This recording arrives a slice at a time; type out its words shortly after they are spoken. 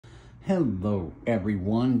Hello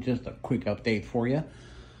everyone, just a quick update for you.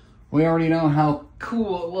 We already know how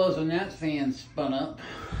cool it was when that fan spun up.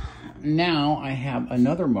 Now I have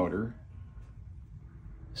another motor,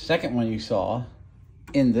 second one you saw,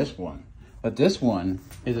 in this one. But this one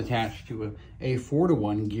is attached to a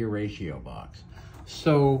 4-to-1 gear ratio box.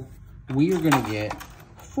 So we are going to get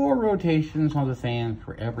 4 rotations on the fan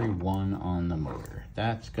for every one on the motor.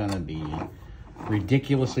 That's going to be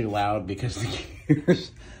ridiculously loud because the gears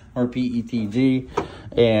are PETG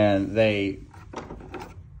and they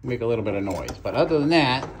make a little bit of noise. But other than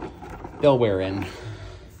that, they'll wear in.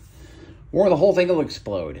 Or the whole thing will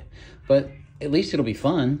explode. But at least it'll be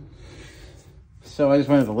fun. So I just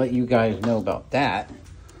wanted to let you guys know about that.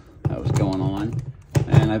 That was going on.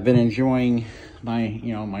 And I've been enjoying my,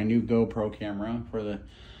 my new GoPro camera for the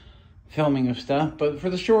filming of stuff. But for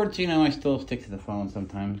the shorts, I still stick to the phone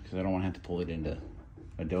sometimes because I don't want to have to pull it into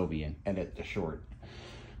Adobe and edit the short.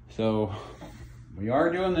 So we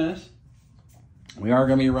are doing this. We are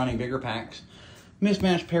going to be running bigger packs.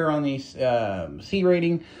 Mismatched pair on these C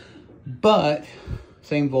rating, but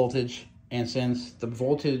same voltage. And since the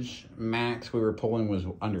voltage max we were pulling was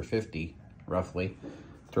under 50, roughly,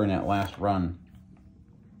 during that last run,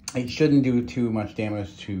 it shouldn't do too much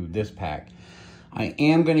damage to this pack. I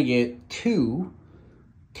am going to get 2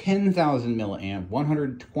 10,000 milliamp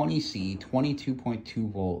 120C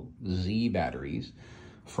 22.2 volt Z batteries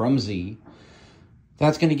from Z.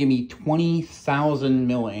 That's going to give me 20,000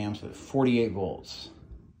 milliamps at 48 volts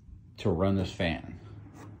to run this fan.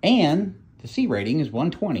 And the C rating is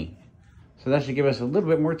 120. So that should give us a little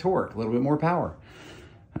bit more torque, a little bit more power.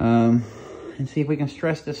 And see if we can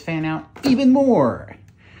stress this fan out even more.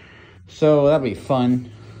 So that'll be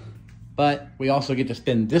fun. But we also get to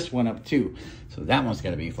spin this one up too. So that one's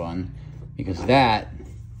going to be fun because that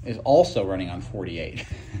is also running on 48.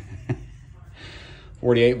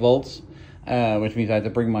 48 volts, which means I have to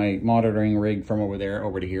bring my monitoring rig from over there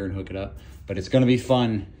over to here and hook it up. But it's going to be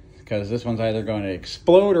fun because this one's either going to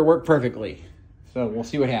explode or work perfectly. So we'll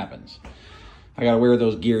see what happens. I got to wear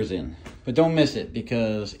those gears in. But don't miss it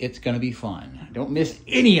because it's going to be fun. Don't miss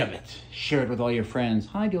any of it. Share it with all your friends.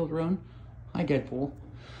 Hi, Dildrone. Hi, Deadpool.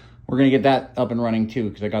 We're going to get that up and running too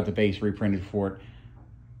because I got the base reprinted for it.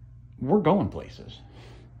 We're going places.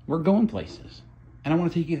 We're going places. And I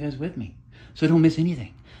want to take you guys with me. So don't miss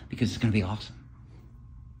anything because it's going to be awesome.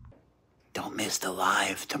 Don't miss the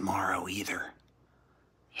live tomorrow either.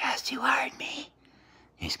 Yes, you heard me.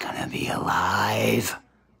 It's going to be alive.